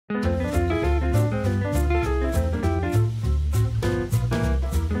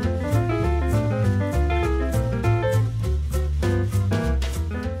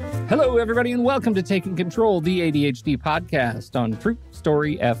Hello, everybody, and welcome to Taking Control, the ADHD podcast on Truth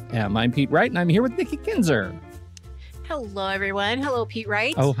Story FM. I'm Pete Wright, and I'm here with Nikki Kinzer. Hello, everyone. Hello, Pete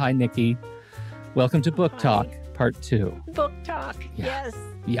Wright. Oh, hi, Nikki. Welcome to Book Talk, Part 2. Book Talk, yes.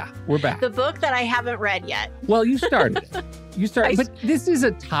 Yeah, we're back. The book that I haven't read yet. Well, you started it. But this is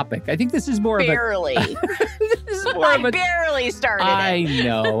a topic. I think this is more barely. of a... this is more of a... barely started I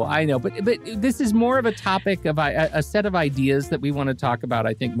know. But this is more of a topic of a set of ideas that we want to talk about,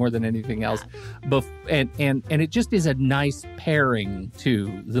 I think, more than anything else. And it just is a nice pairing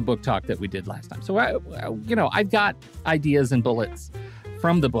to the book talk that we did last time. So, I've got ideas and bullets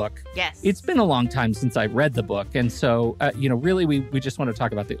from the book. Yes. It's been a long time since I read the book. And so, really, we just want to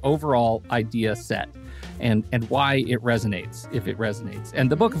talk about the overall idea set and why it resonates, if it resonates.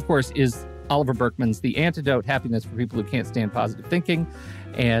 And the book, of course, is Oliver Burkeman's The Antidote, Happiness for People Who Can't Stand Positive Thinking.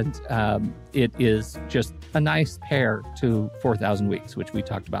 And it is just a nice pair to 4,000 Weeks, which we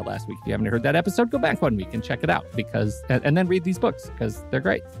talked about last week. If you haven't heard that episode, go back 1 week and check it out and then read these books because they're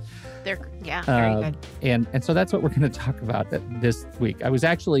great. They're very good. And so that's what we're going to talk about this week.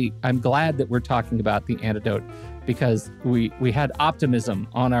 I'm glad that we're talking about The Antidote because we had optimism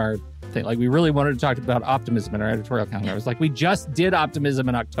on our thing. Like, we really wanted to talk about optimism in our editorial calendar. I was like, we just did optimism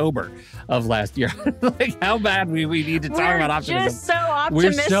in October of last year. Like, how bad we need to talk about optimism. We're just so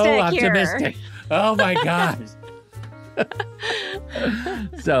optimistic. We're so optimistic. Here. Oh my gosh.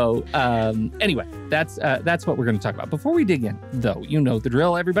 So anyway, that's what we're going to talk about. Before we dig in, though, you know the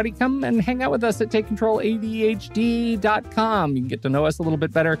drill, everybody. Come and hang out with us at takecontroladhd.com. You can get to know us a little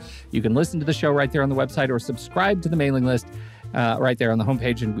bit better. You can listen to the show right there on the website or subscribe to the mailing list right there on the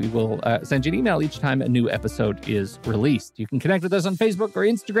homepage, and we will send you an email each time a new episode is released. You can connect with us on Facebook or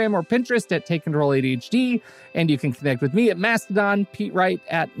Instagram or Pinterest at Take Control ADHD, and you can connect with me at Mastodon, Pete Wright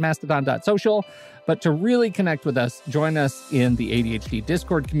at mastodon.social. But to really connect with us, join us in the ADHD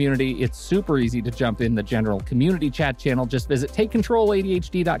Discord community. It's super easy to jump in the general community chat channel. Just visit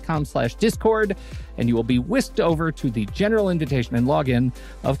takecontroladhd.com/Discord, and you will be whisked over to the general invitation and login.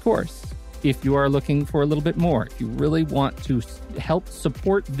 Of course, if you are looking for a little bit more, if you really want to help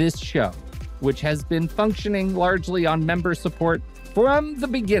support this show, which has been functioning largely on member support from the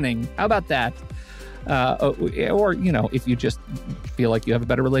beginning, how about that? Or, if you just feel like you have a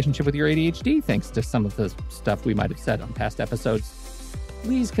better relationship with your ADHD, thanks to some of the stuff we might have said on past episodes,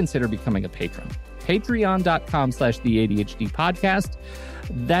 please consider becoming a patron. Patreon.com/the ADHD podcast.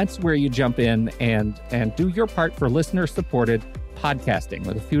 That's where you jump in and do your part for listener-supported podcasting.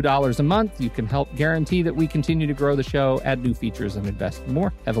 With a few dollars a month, you can help guarantee that we continue to grow the show, add new features, and invest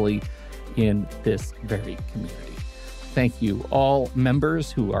more heavily in this very community. Thank you, all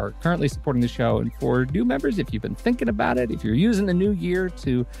members who are currently supporting the show. And for new members, if you've been thinking about it, if you're using the new year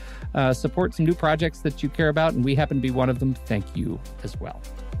to support some new projects that you care about, and we happen to be one of them, thank you as well.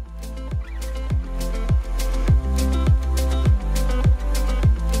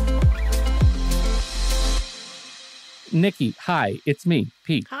 Nikki, hi, it's me,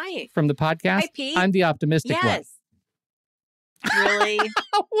 Pete. Hi. From the podcast. Hi, Pete. I'm the optimistic one. Really?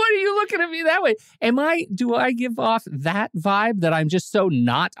 What are you looking at me that way? Do I give off that vibe that I'm just so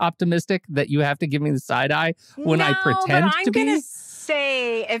not optimistic that you have to give me the side eye when I pretend to be? I'm going to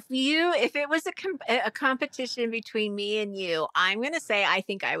say, if it was a competition between me and you, I'm going to say I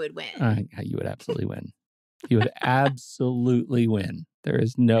think I would win. You would absolutely win. You would absolutely win.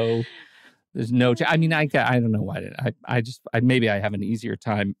 There's no, I don't know why. Maybe I have an easier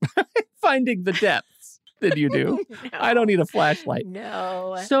time finding the depths than you do. No. I don't need a flashlight.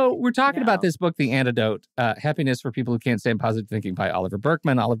 No. So we're talking about this book, The Antidote, Happiness for People Who Can't Stand Positive Thinking by Oliver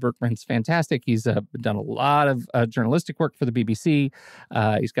Burkeman. Oliver Burkeman's fantastic. He's done a lot of journalistic work for the BBC.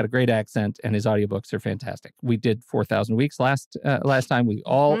 He's got a great accent, and his audiobooks are fantastic. We did 4,000 Weeks last time.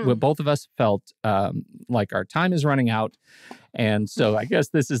 Both of us felt like our time is running out. And so I guess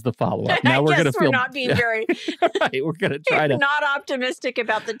this is the follow-up. Now we're going to feel not being very right. We're going to try to not optimistic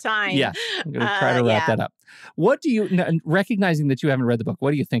about the time. Yeah, I'm going to try to wrap that up. What do you, recognizing that you haven't read the book,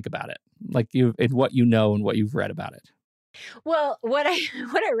 what do you think about it? Like what you know and what you've read about it. Well, what I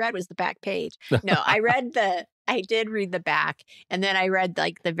read was the back page. No, I did read the back, and then I read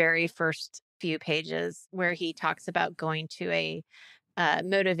like the very first few pages where he talks about going to a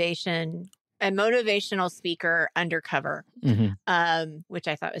motivational speaker undercover, which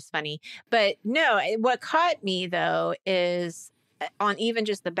I thought was funny. But no, what caught me, though, is on even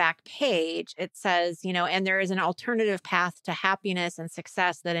just the back page, it says, and there is an alternative path to happiness and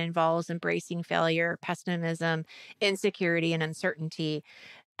success that involves embracing failure, pessimism, insecurity, and uncertainty,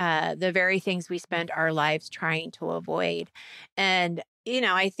 the very things we spend our lives trying to avoid. And,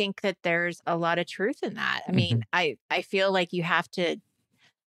 I think that there's a lot of truth in that. I mean, I feel like you have to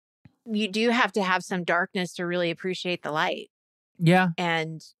you do have to have some darkness to really appreciate the light. Yeah.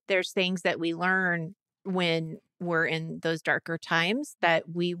 And there's things that we learn when we're in those darker times that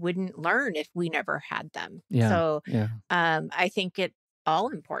we wouldn't learn if we never had them. Yeah. So Yeah. I think it's all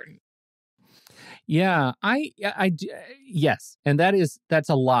important. Yeah, yes. And that's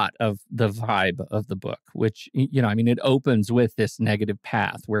a lot of the vibe of the book, which, I mean, it opens with this negative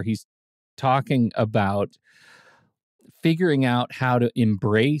path where he's talking about figuring out how to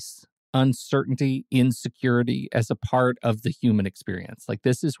embrace uncertainty, insecurity as a part of the human experience. Like,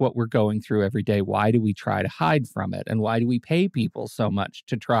 this is what we're going through every day. Why do we try to hide from it? And why do we pay people so much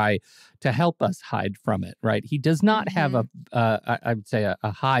to try to help us hide from it, right? He does not have I would say,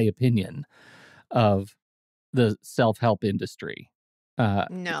 a high opinion of the self-help industry.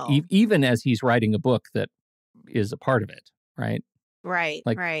 No. Even as he's writing a book that is a part of it, right? Right,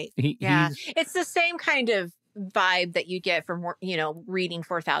 Like, right. Yeah. It's the same kind of vibe that you get from, reading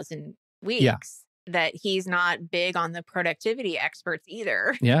 4,000 Weeks, that he's not big on the productivity experts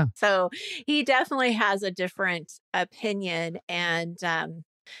either. Yeah. So he definitely has a different opinion, and,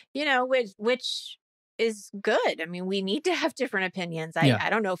 which is good. I mean, we need to have different opinions. I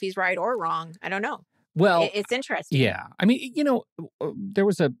don't know if he's right or wrong. I don't know. Well, it's interesting. Yeah. I mean, there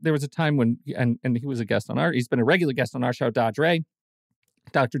was a time when, and he was a guest on he's been a regular guest on our show,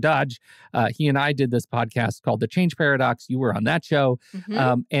 Dr. Dodge. He and I did this podcast called The Change Paradox. You were on that show.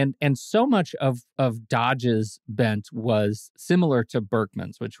 Mm-hmm. And so much of Dodge's bent was similar to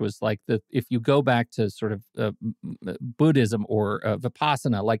Burkeman's, which was like, if you go back to sort of Buddhism or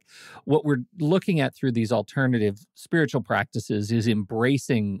Vipassana, like what we're looking at through these alternative spiritual practices is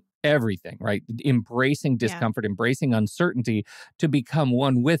embracing everything, right? Embracing discomfort, embracing uncertainty to become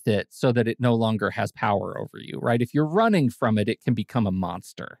one with it so that it no longer has power over you, right? If you're running from it, it can become a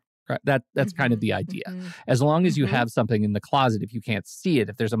monster. Right? That's kind of the idea. As long as you have something in the closet, if you can't see it,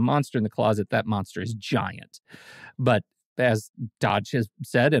 if there's a monster in the closet, that monster is giant. But as Dodge has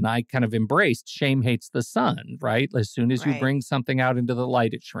said, and I kind of embraced, shame hates the sun, right? As soon as you bring something out into the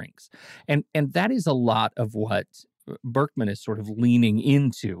light, it shrinks. And that is a lot of what Burkeman is sort of leaning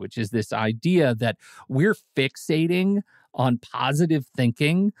into, which is this idea that we're fixating on positive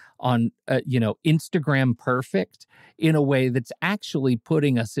thinking, on, Instagram perfect in a way that's actually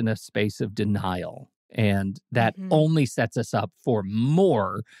putting us in a space of denial. And that only sets us up for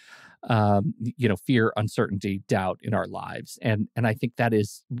more, fear, uncertainty, doubt in our lives. And I think that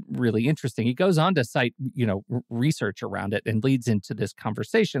is really interesting. He goes on to cite, research around it and leads into this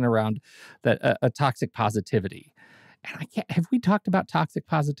conversation around that a toxic positivity. And have we talked about toxic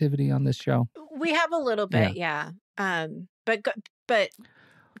positivity on this show? We have a little bit, yeah. But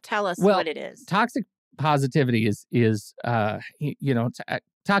tell us what it is. Toxic positivity is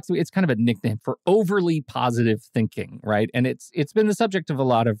toxic. It's kind of a nickname for overly positive thinking, right? And it's been the subject of a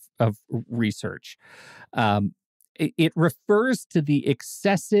lot of research. It refers to the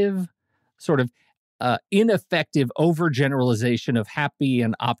excessive sort of ineffective overgeneralization of happy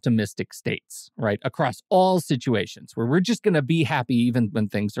and optimistic states, right? Across all situations where we're just going to be happy even when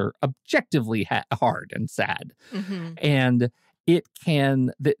things are objectively hard and sad. And it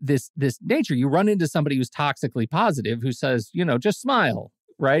can, this nature, you run into somebody who's toxically positive who says, just smile,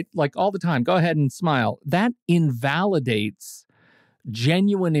 right? Like all the time, go ahead and smile. That invalidates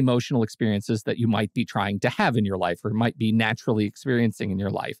genuine emotional experiences that you might be trying to have in your life or might be naturally experiencing in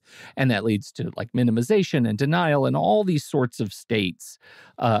your life. And that leads to like minimization and denial and all these sorts of states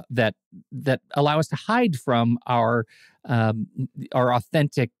that allow us to hide from our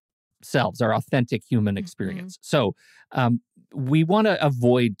authentic selves, our authentic human experience. So we want to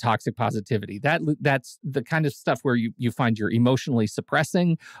avoid toxic positivity. That's the kind of stuff where you find you're emotionally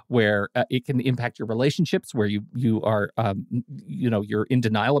suppressing, where it can impact your relationships, where you are you're in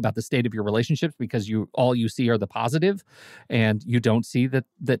denial about the state of your relationships because all you see are the positive, and you don't see that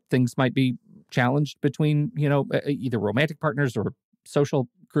things might be challenged between either romantic partners or social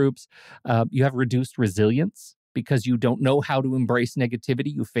groups. You have reduced resilience because you don't know how to embrace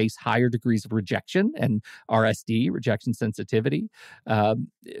negativity. You face higher degrees of rejection and RSD, rejection sensitivity.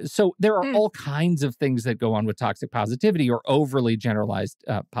 So there are all kinds of things that go on with toxic positivity or overly generalized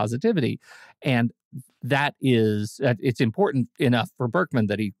positivity. And that is, it's important enough for Burkeman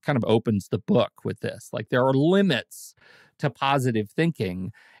that he kind of opens the book with this. Like, there are limits to positive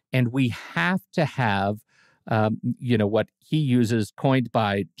thinking, and we have to have what he uses, coined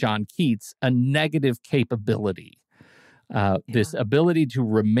by John Keats, a negative capability. This ability to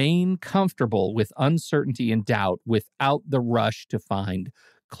remain comfortable with uncertainty and doubt without the rush to find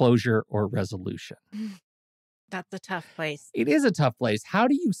closure or resolution. That's a tough place. It is a tough place. How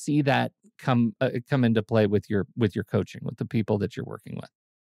do you see that come into play with your coaching, with the people that you're working with?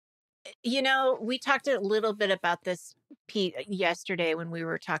 We talked a little bit about this yesterday when we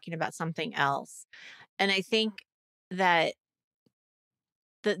were talking about something else. And I think that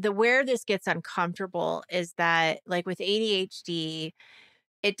the where this gets uncomfortable is that, like with ADHD,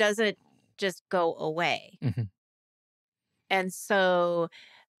 it doesn't just go away. Mm-hmm. And so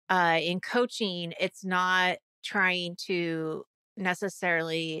in coaching, it's not trying to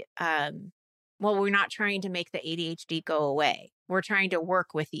necessarily, we're not trying to make the ADHD go away. We're trying to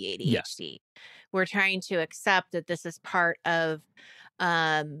work with the ADHD. Yes. We're trying to accept that this is part of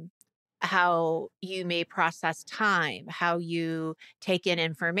um, how you may process time, how you take in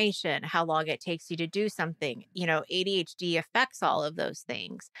information, how long it takes you to do something. ADHD affects all of those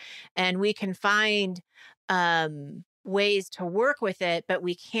things. And we can find ways to work with it, but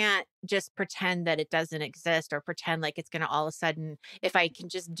we can't just pretend that it doesn't exist or pretend like it's going to all of a sudden, if I can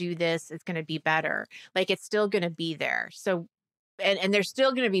just do this, it's going to be better. Like it's still going to be there. So, and there's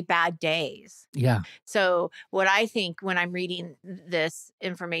still going to be bad days. Yeah. So what I think when I'm reading this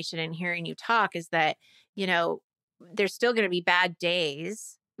information and hearing you talk is that, there's still going to be bad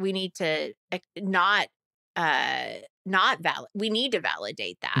days. We need to not valid. We need to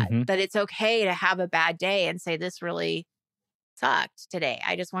validate that, Mm-hmm. that it's okay to have a bad day and say, this really sucked today.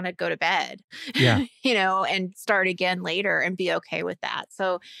 I just want to go to bed, Yeah. And start again later and be okay with that.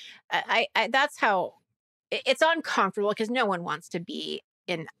 So I that's how it's uncomfortable, because no one wants to be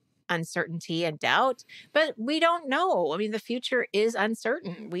in uncertainty and doubt, but we don't know. I mean, the future is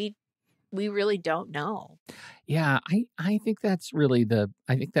uncertain. We really don't know. Yeah. I think that's really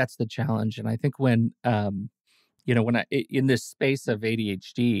that's the challenge. And I think when in this space of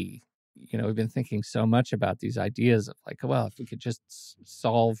ADHD, we've been thinking so much about these ideas of like, well, if we could just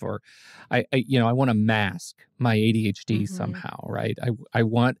solve, or I want to mask my ADHD somehow, right? I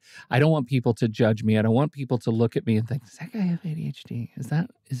don't want people to judge me. I don't want people to look at me and think, does that guy have ADHD?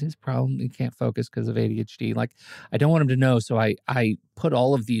 Is his problem? He can't focus because of ADHD. Like, I don't want him to know. So I put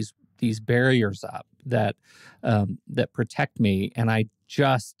all of these barriers up that protect me. And I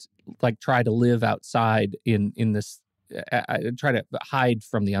just like try to live outside in this. I try to hide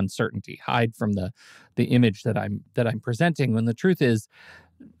from the uncertainty, hide from the image that I'm presenting. When the truth is,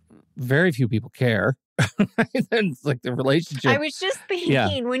 very few people care. And it's like the relationship. I was just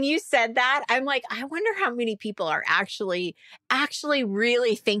thinking when you said that, I'm like, I wonder how many people are actually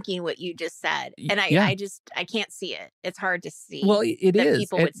really thinking what you just said. And I can't see it. It's hard to see. Well, it that is.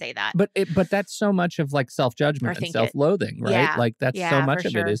 People would say that. But that's so much of like self-judgment and self-loathing, right? Yeah, like that's so much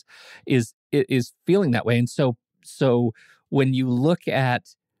of sure. it is feeling that way. And so when you look at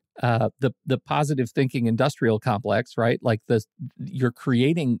the positive thinking industrial complex, right? Like you're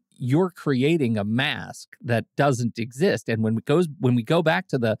creating a mask that doesn't exist. And when we go back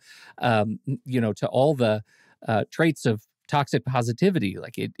to the to all the traits of toxic positivity,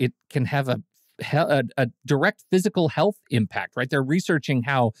 like it can have a direct physical health impact, right? They're researching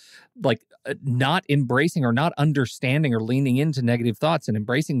how like not embracing or not understanding or leaning into negative thoughts and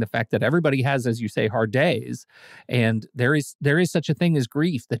embracing the fact that everybody has, as you say, hard days, and there is such a thing as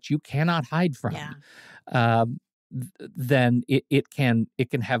grief that you cannot hide from. Then it can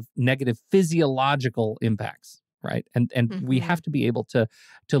have negative physiological impacts, right? And we have to be able to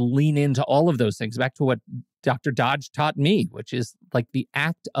lean into all of those things. Back to what Dr. Dodge taught me, which is like the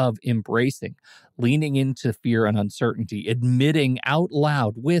act of embracing, leaning into fear and uncertainty, admitting out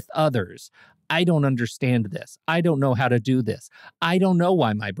loud with others, I don't understand this. I don't know how to do this. I don't know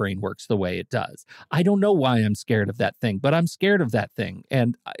why my brain works the way it does. I don't know why I'm scared of that thing, but I'm scared of that thing.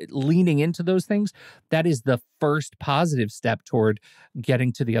 And leaning into those things, that is the first positive step toward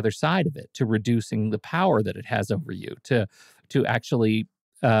getting to the other side of it, to reducing the power that it has over you, to actually,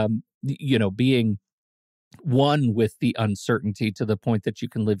 being one with the uncertainty to the point that you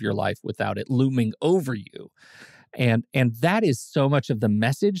can live your life without it looming over you. And that is so much of the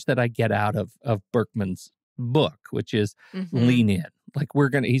message that I get out of Burkeman's book, which is lean in. Like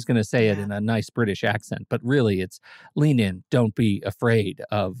he's gonna say it in a nice British accent, but really it's lean in. Don't be afraid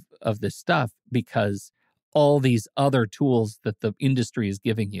of this stuff, because all these other tools that the industry is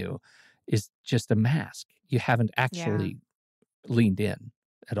giving you is just a mask. You haven't actually leaned in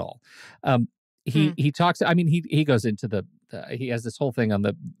at all. He talks. I mean, he goes into he has this whole thing on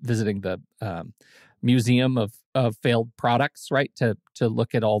visiting the museum of failed products, right? To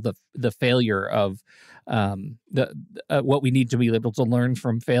look at all the failure of what we need to be able to learn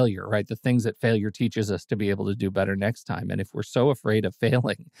from failure, right? The things that failure teaches us to be able to do better next time. And if we're so afraid of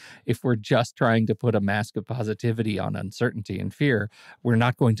failing, if we're just trying to put a mask of positivity on uncertainty and fear, we're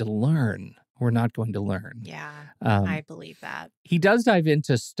not going to learn. We're not going to learn. Yeah, I believe that. He does dive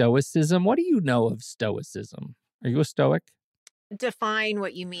into Stoicism. What do you know of Stoicism? Are you a Stoic? define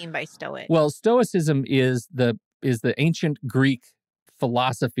what you mean by Stoic. Well, Stoicism is the ancient Greek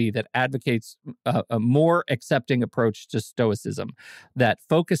philosophy that advocates a more accepting approach to Stoicism, that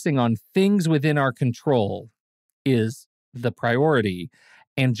focusing on things within our control is the priority,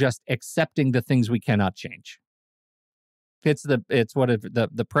 and just accepting the things we cannot change. It's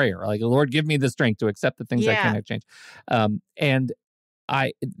the prayer, like, Lord, give me the strength to accept the things I cannot change. And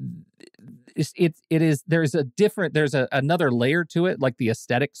there's another layer to it, like the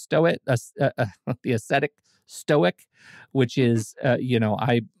ascetic Stoic, the ascetic Stoic, which is,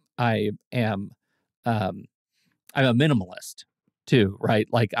 I am, I'm a minimalist too, right?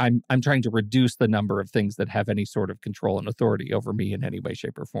 Like I'm trying to reduce the number of things that have any sort of control and authority over me in any way,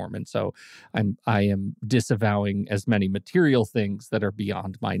 shape, or form. And so I am disavowing as many material things that are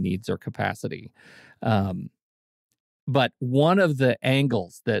beyond my needs or capacity. But one of the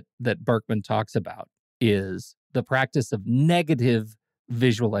angles that Burkeman talks about is the practice of negative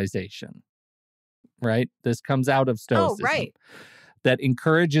visualization, right? This comes out of Stoicism. Oh, right. That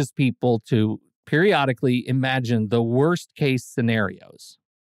encourages people to periodically imagine the worst case scenarios,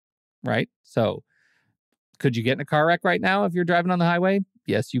 right? So could you get in a car wreck right now if you're driving on the highway?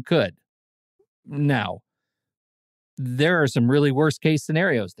 Yes, you could. Now, there are some really worst case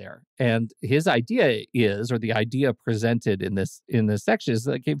scenarios there. And his idea is, or the idea presented in this section is,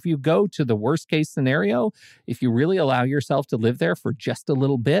 like, if you go to the worst case scenario, if you really allow yourself to live there for just a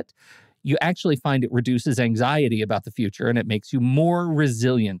little bit, you actually find it reduces anxiety about the future, and it makes you more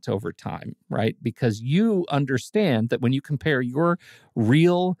resilient over time, right? Because you understand that when you compare your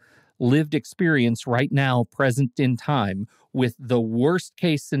real lived experience right now, present in time, with the worst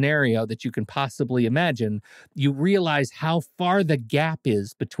case scenario that you can possibly imagine, you realize how far the gap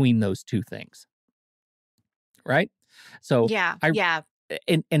is between those two things, right? So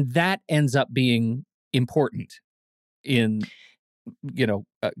and that ends up being important in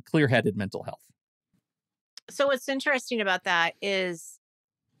clear-headed mental health. So what's interesting about that is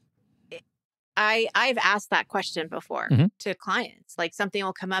I've asked that question before to clients. Like, something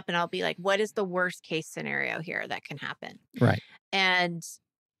will come up and I'll be like, what is the worst case scenario here that can happen? Right. And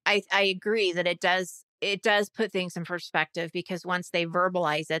I agree that it does put things in perspective, because once they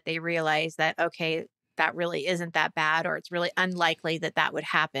verbalize it, they realize that, okay, that really isn't that bad, or it's really unlikely that would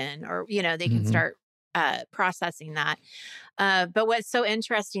happen, or, they can start processing that. But what's so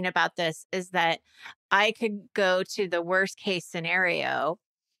interesting about this is that I could go to the worst case scenario,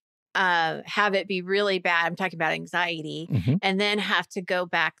 have it be really bad. I'm talking about anxiety, and then have to go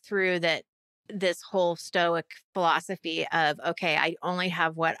back through this whole Stoic philosophy of, okay, I only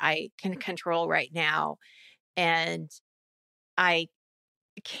have what I can control right now, and I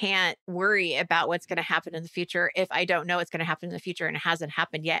can't worry about what's going to happen in the future if I don't know what's going to happen in the future and it hasn't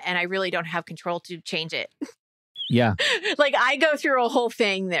happened yet, and I really don't have control to change it. Yeah. Like, I go through a whole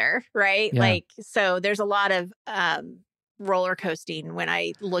thing there, right? Yeah. Like, so there's a lot of roller coasting when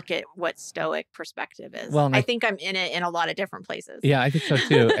I look at what Stoic perspective is. Well, I think I'm in it in a lot of different places. Yeah, I think so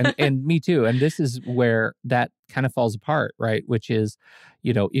too. And me too. And this is where that kind of falls apart, right? Which is,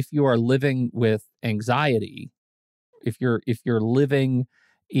 if you are living with anxiety, if you're living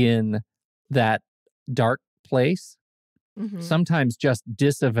in that dark place, sometimes just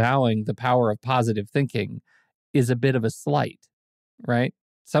disavowing the power of positive thinking is a bit of a slight, right?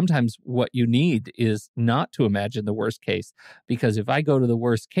 Sometimes what you need is not to imagine the worst case, because if I go to the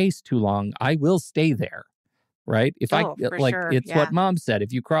worst case too long, I will stay there, right? It's what Mom said,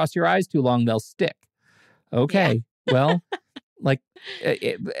 if you cross your eyes too long, they'll stick. Okay, well,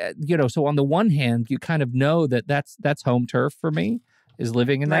 so on the one hand, you kind of know that's home turf for me, is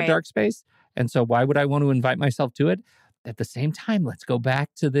living in that dark space. And so why would I want to invite myself to it? At the same time, let's go back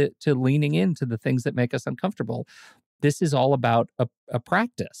to leaning into the things that make us uncomfortable. This is all about a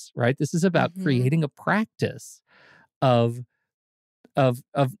practice, right? This is about creating a practice of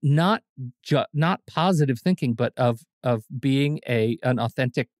not positive thinking, but of being an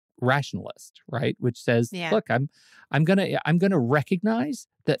authentic rationalist, right? Which says, look, I'm gonna recognize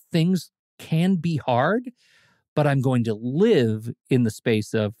that things can be hard, but I'm going to live in the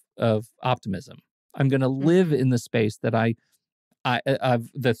space of optimism. I'm going to live in the space that of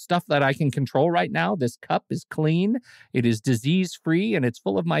the stuff that I can control right now. This cup is clean, it is disease-free, and it's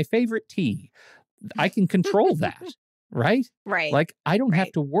full of my favorite tea. I can control that, right? Right. Like, I don't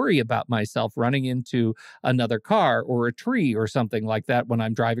have to worry about myself running into another car or a tree or something like that when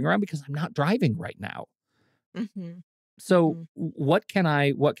I'm driving around, because I'm not driving right now. So what can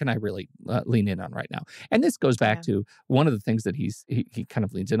I really lean in on right now? And this goes back to one of the things that he kind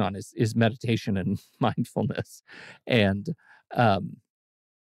of leans in on is meditation and mindfulness. And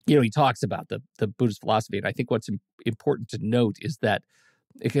he talks about the Buddhist philosophy. And I think what's important to note is that,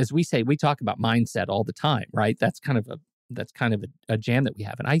 because we talk about mindset all the time, right? That's kind of a jam that we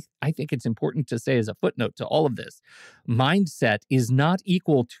have. And I think it's important to say, as a footnote to all of this, mindset is not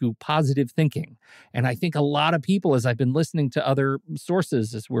equal to positive thinking. And I think a lot of people, as I've been listening to other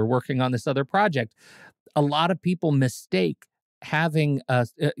sources as we're working on this other project, a lot of people mistake having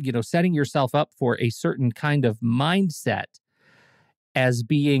setting yourself up for a certain kind of mindset as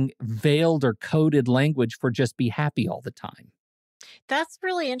being veiled or coded language for just be happy all the time. That's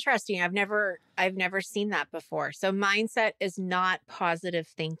really interesting. I've never seen that before. So mindset is not positive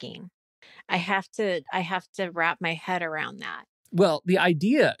thinking. I have to wrap my head around that. Well, the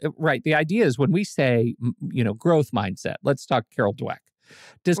idea is when we say, growth mindset, let's talk Carol Dweck.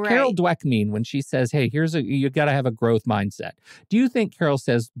 Does Carol Dweck mean when she says, hey, you got to have a growth mindset? Do you think Carol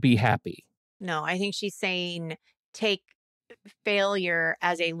says be happy? No, I think she's saying take failure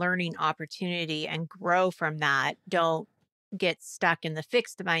as a learning opportunity and grow from that. Don't get stuck in the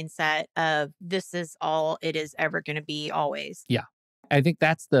fixed mindset of this is all it is ever going to be always. Yeah. I think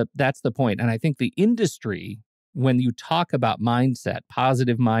that's the point. And I think the industry, when you talk about mindset,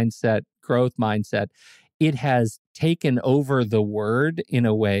 positive mindset, growth mindset, it has taken over the word in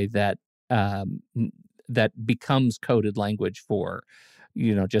a way that that becomes coded language for,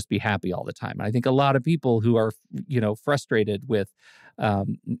 just be happy all the time. And I think a lot of people who are, frustrated with,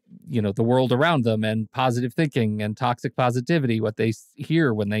 the world around them and positive thinking and toxic positivity, what they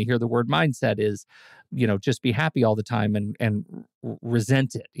hear when they hear the word mindset is, just be happy all the time and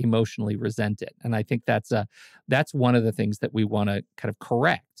resent it, emotionally resent it. And I think that's one of the things that we want to kind of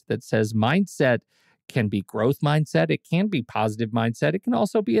correct, that says mindset can be growth mindset. It can be positive mindset. It can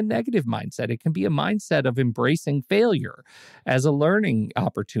also be a negative mindset. It can be a mindset of embracing failure as a learning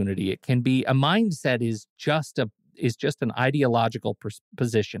opportunity. It can be a mindset is just an ideological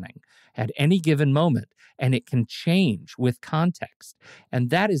positioning at any given moment, and it can change with context. And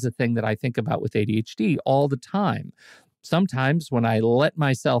that is a thing that I think about with ADHD all the time. Sometimes when I let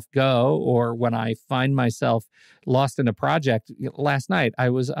myself go, or when I find myself lost in a project, last night I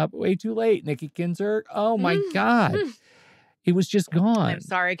was up way too late, Nikki Kinzer. Oh my God. It was just gone. I'm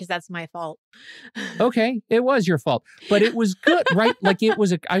sorry, because that's my fault. Okay, it was your fault, but it was good, right? Like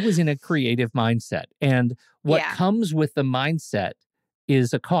I was in a creative mindset, and what comes with the mindset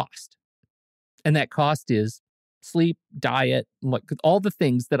is a cost. And that cost is sleep, diet, all the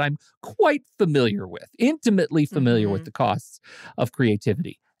things that I'm quite familiar with, intimately familiar with the costs of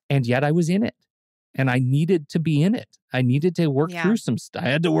creativity. And yet I was in it, and I needed to be in it. I needed to work through some stuff. I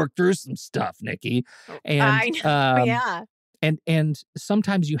had to work through some stuff, Nikki. And I know. And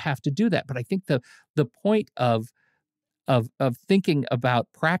sometimes you have to do that. But I think the point of thinking about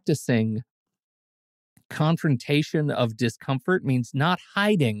practicing confrontation of discomfort means not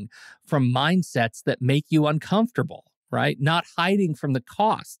hiding from mindsets that make you uncomfortable, right? Not hiding from the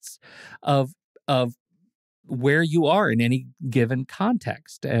costs of where you are in any given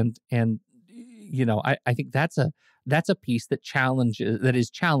context. And I think that's a piece that is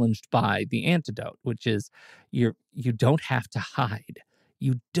challenged by the antidote, which is you don't have to hide.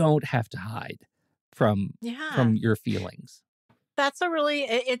 You don't have to hide from your feelings. That's a really,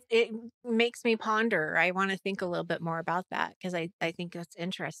 it makes me ponder. I want to think a little bit more about that, because I think that's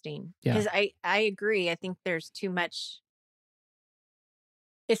interesting. Because I agree. I think there's too much.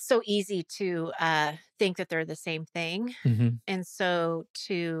 It's so easy to think that they're the same thing. Mm-hmm. And so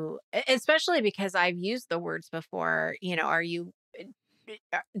especially because I've used the words before, are you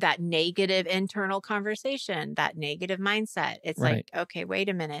that negative internal conversation, that negative mindset? It's like, okay, wait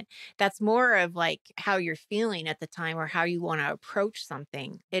a minute. That's more of like how you're feeling at the time, or how you want to approach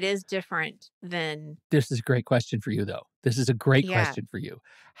something. It is different than. This is a great question for you, though. This is a great question for you.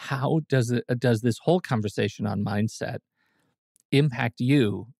 How does this whole conversation on mindset impact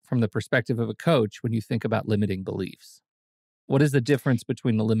you from the perspective of a coach when you think about limiting beliefs? What is the difference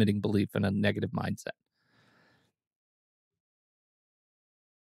between a limiting belief and a negative mindset?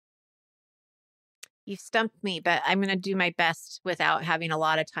 You've stumped me, but I'm going to do my best without having a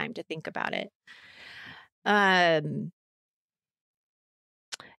lot of time to think about it. I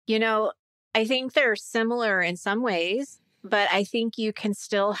think they're similar in some ways, but I think you can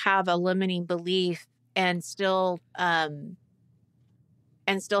still have a limiting belief and still have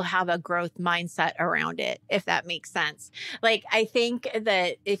a growth mindset around it, if that makes sense. Like, I think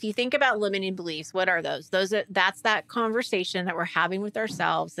that if you think about limiting beliefs, what are those? That's that conversation that we're having with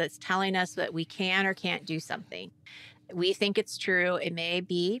ourselves that's telling us that we can or can't do something. We think it's true. It may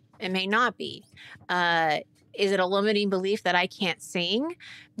be, it may not be. Is it a limiting belief that I can't sing?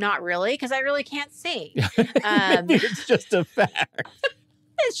 Not really, because I really can't sing. It's just a fact.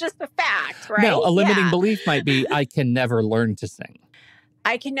 It's just the fact, right? Now, a limiting belief might be, I can never learn to sing.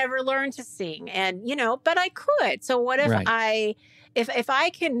 I can never learn to sing. And, but I could. So what if Right. if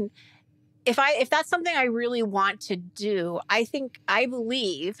that's something I really want to do, I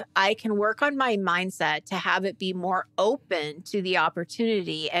believe I can work on my mindset to have it be more open to the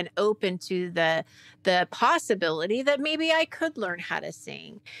opportunity and open to the possibility that maybe I could learn how to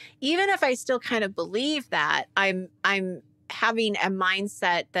sing. Even if I still kind of believe that, I'm having a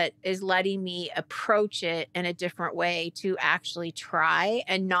mindset that is letting me approach it in a different way to actually try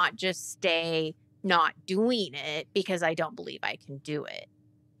and not just stay not doing it because I don't believe I can do it.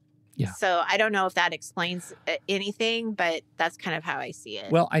 Yeah. So I don't know if that explains anything, but that's kind of how I see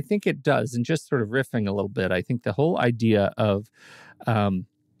it. Well, I think it does. And just sort of riffing a little bit, I think the whole idea of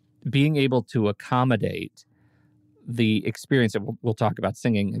being able to accommodate the experience, and we'll talk about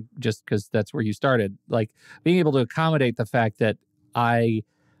singing just because that's where you started, like being able to accommodate the fact that I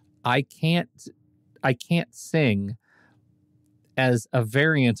can't sing as a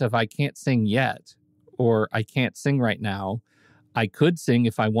variant of I can't sing yet, or I can't sing right now. I could sing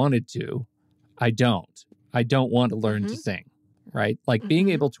if I wanted to. I don't want to learn to sing, right? Like being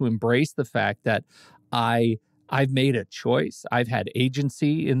able to embrace the fact that I've made a choice. I've had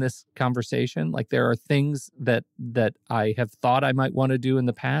agency in this conversation. Like there are things that I have thought I might want to do in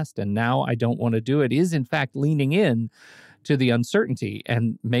the past, and now I don't want to do it, is in fact leaning in to the uncertainty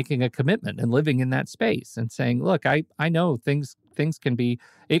and making a commitment and living in that space and saying, look, I know things can be,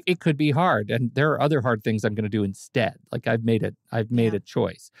 it could be hard, and there are other hard things I'm going to do instead. Like I've made a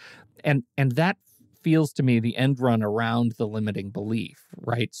choice. And that feels to me the end run around the limiting belief,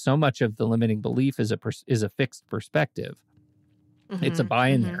 right? So much of the limiting belief is a fixed perspective. It's a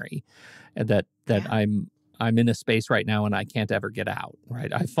binary that I'm in a space right now and I can't ever get out,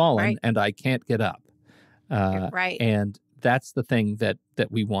 right? I've fallen and I can't get up. Right. And that's the thing that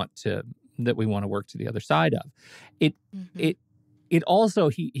we want to work to the other side of. It also,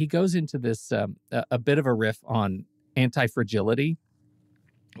 he goes into this a bit of a riff on anti-fragility,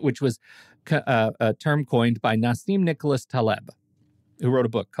 which was a term coined by Nassim Nicholas Taleb, who wrote a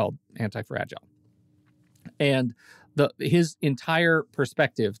book called Anti-Fragile. And his entire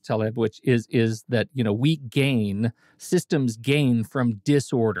perspective, Taleb, which is that, systems gain from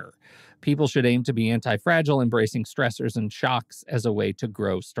disorder. People should aim to be anti-fragile, embracing stressors and shocks as a way to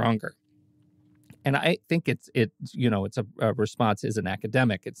grow stronger. And I think it's a response as an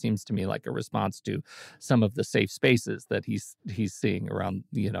academic. It seems to me like a response to some of the safe spaces that he's seeing around,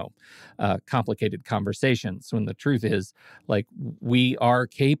 complicated conversations. When the truth is, like, we are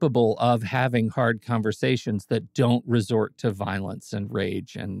capable of having hard conversations that don't resort to violence and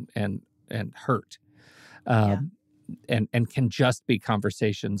rage and hurt. And can just be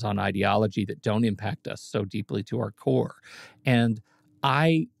conversations on ideology that don't impact us so deeply to our core. And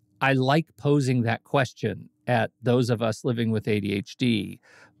I like posing that question at those of us living with ADHD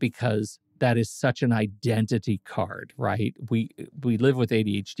because that is such an identity card, right? We live with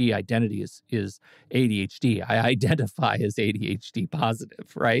ADHD. Identity is ADHD. I identify as ADHD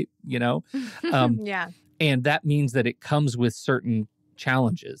positive, right? Yeah. And that means that it comes with certain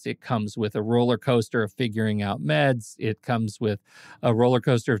challenges. It comes with a roller coaster of figuring out meds. It comes with a roller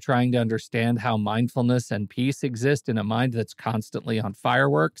coaster of trying to understand how mindfulness and peace exist in a mind that's constantly on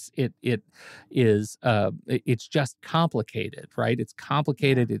fireworks. It's just complicated, right? It's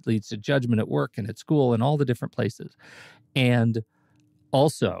complicated. It leads to judgment at work and at school and all the different places. And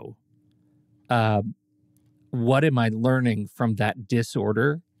also, what am I learning from that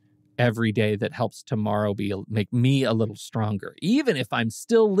disorder every day that helps tomorrow make me a little stronger? Even if I'm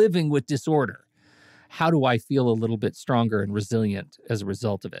still living with disorder, how do I feel a little bit stronger and resilient as a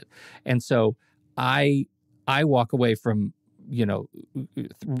result of it? And so I walk away from,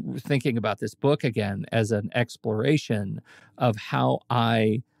 thinking about this book again as an exploration of how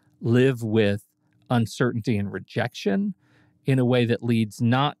I live with uncertainty and rejection in a way that leads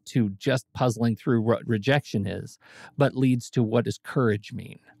not to just puzzling through what rejection is, but leads to what does courage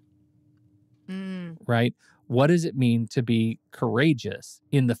mean? Right? What does it mean to be courageous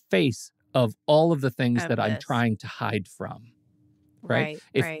in the face of all of the things that I'm trying to hide from? Right?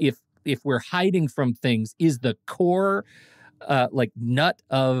 If we're hiding from things, is the core nut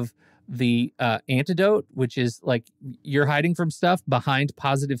of the antidote, which is like you're hiding from stuff behind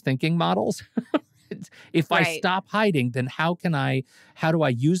positive thinking models. If I stop hiding, then how do I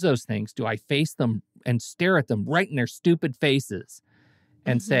use those things? Do I face them and stare at them right in their stupid faces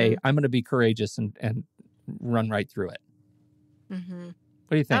and say, I'm going to be courageous and run right through it? What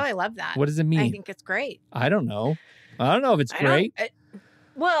do you think? Oh, I love that. What does it mean? I think it's great. I don't know if it's great.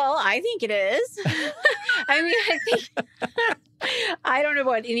 Well, I think it is. I mean, I don't know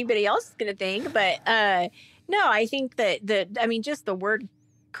what anybody else is going to think, but no, I think that just the word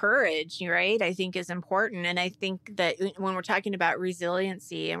courage, right, I think is important. And I think that when we're talking about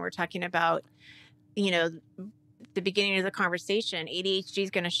resiliency and we're talking about, the beginning of the conversation, ADHD is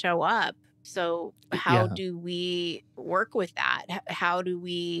going to show up. So how do we work with that? How do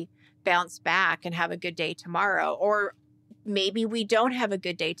we bounce back and have a good day tomorrow? Or maybe we don't have a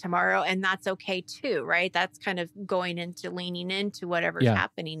good day tomorrow, and that's okay too, right? That's kind of leaning into whatever's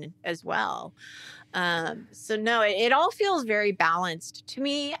happening as well. So no, it all feels very balanced to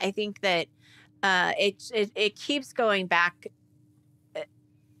me. I think that it keeps going back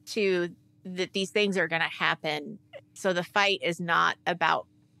to that these things are going to happen. So the fight is not about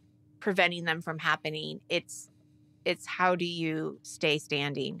preventing them from happening. It's how do you stay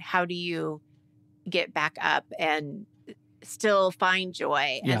standing? How do you get back up and still find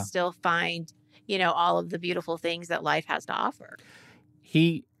joy and still find, all of the beautiful things that life has to offer?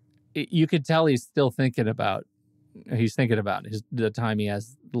 You could tell he's thinking about the time he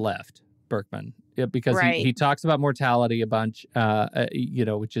has left, Burkeman, because he talks about mortality a bunch,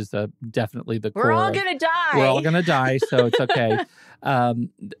 which is definitly the core. We're all going to die. We're all going to die, so it's okay.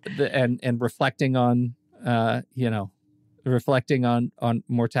 And reflecting on, on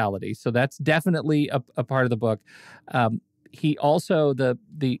mortality. So that's definitely a part of the book. He also, the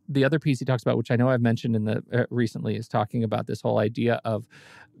other piece he talks about, which I know I've mentioned in the recently, is talking about this whole idea of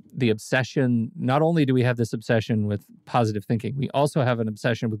the obsession. Not only do we have this obsession with positive thinking, we also have an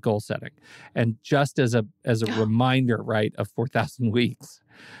obsession with goal setting. And just as a reminder, right, of 4,000 weeks,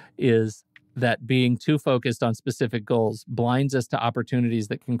 is that being too focused on specific goals blinds us to opportunities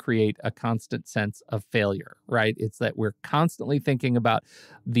that can create a constant sense of failure, right? It's that we're constantly thinking about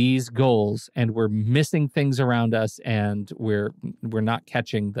these goals and we're missing things around us, and we're not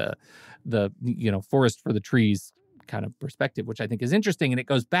catching the forest for the trees kind of perspective, which I think is interesting. And it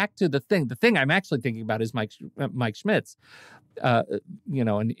goes back to the thing I'm actually thinking about is Mike Schmidt's,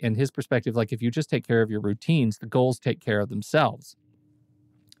 and his perspective. Like, if you just take care of your routines, the goals take care of themselves,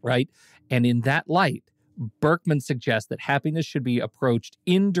 right? And in that light, Burkeman suggests that happiness should be approached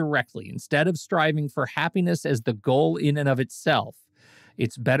indirectly. Instead of striving for happiness as the goal in and of itself,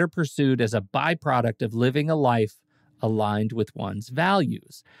 it's better pursued as a byproduct of living a life aligned with one's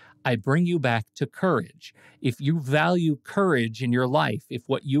values. I bring you back to courage. If you value courage in your life, if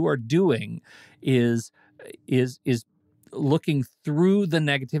what you are doing is looking through the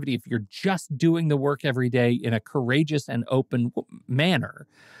negativity, if you're just doing the work every day in a courageous and open manner,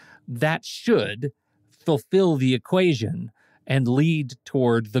 that should fulfill the equation and lead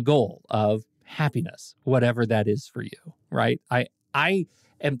toward the goal of happiness, whatever that is for you, right? I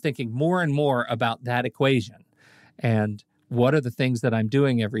am thinking more and more about that equation, and what are the things that I'm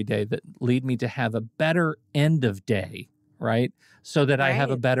doing every day that lead me to have a better end of day, right? So that I have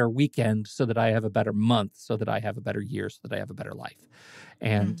a better weekend, so that I have a better month, so that I have a better year, so that I have a better life.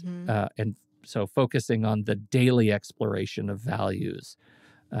 And so focusing on the daily exploration of values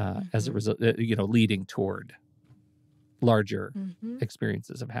as a result, leading toward larger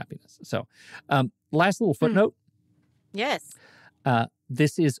experiences of happiness. So last little footnote. Yes.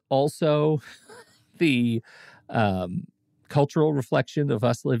 This is also the cultural reflection of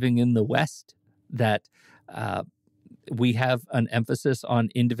us living in the West, that we have an emphasis on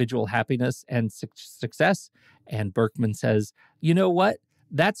individual happiness and success. And Burkeman says, you know what?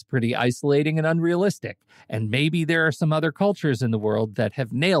 That's pretty isolating and unrealistic. And maybe there are some other cultures in the world that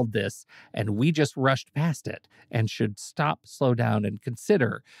have nailed this, and we just rushed past it, and should stop, slow down, and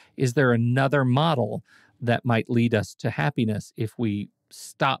consider, is there another model that might lead us to happiness if we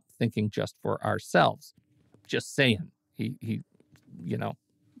stop thinking just for ourselves? Just saying. He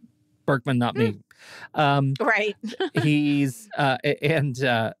Burkeman, not me. Right. He's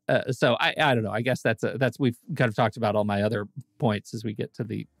so I don't know. I guess that's we've kind of talked about all my other points as we get to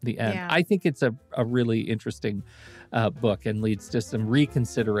the end. Yeah. I think it's a really interesting book, and leads to some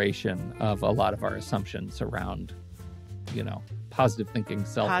reconsideration of a lot of our assumptions around, positive thinking,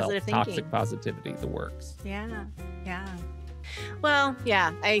 self-help, toxic positivity, the works. Yeah. Well,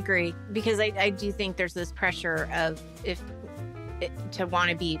 yeah, I agree, because I do think there's this pressure of to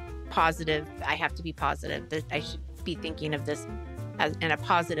want to be positive, I have to be positive, that I should be thinking of this as in a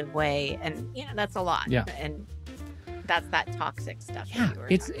positive way, and that's a lot. Yeah. And that's that toxic stuff. Yeah,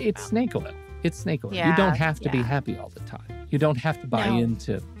 it's snake oil. It's snake oil. Yeah, you don't have to be happy all the time. You don't have to buy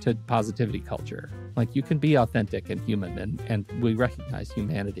into positivity culture. Like, you can be authentic and human, and we recognize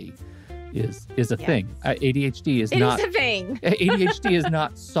humanity is a thing. ADHD is not a thing. ADHD is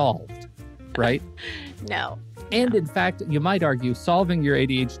not solved, right? No. And in fact, you might argue solving your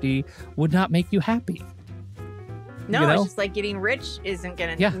ADHD would not make you happy. No, you know? it's just like getting rich isn't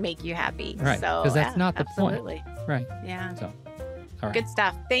going to make you happy. Right. So, Because that's not the absolutely. point. Right. Yeah. So, all right. Good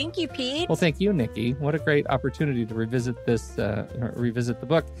stuff. Thank you, Pete. Well, thank you, Nikki. What a great opportunity to revisit this, revisit the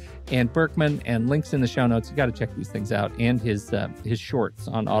book. And Burkeman, and links in the show notes. You got to check these things out. And his shorts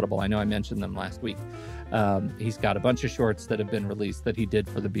on Audible. I know I mentioned them last week. He's got a bunch of shorts that have been released that he did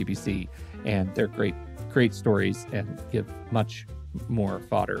for the BBC. And they're great stories and give much more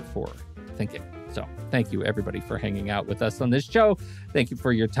fodder for thinking. So thank you, everybody, for hanging out with us on this show. Thank you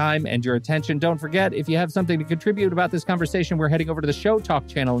for your time and your attention. Don't forget, if you have something to contribute about this conversation, we're heading over to the Show Talk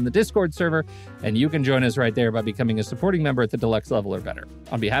channel in the Discord server, and you can join us right there by becoming a supporting member at the deluxe level or better.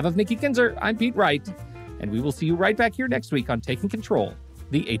 On behalf of Nikki Kinzer, I'm Pete Wright, and we will see you right back here next week on Taking Control,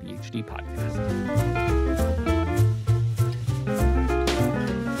 the ADHD podcast.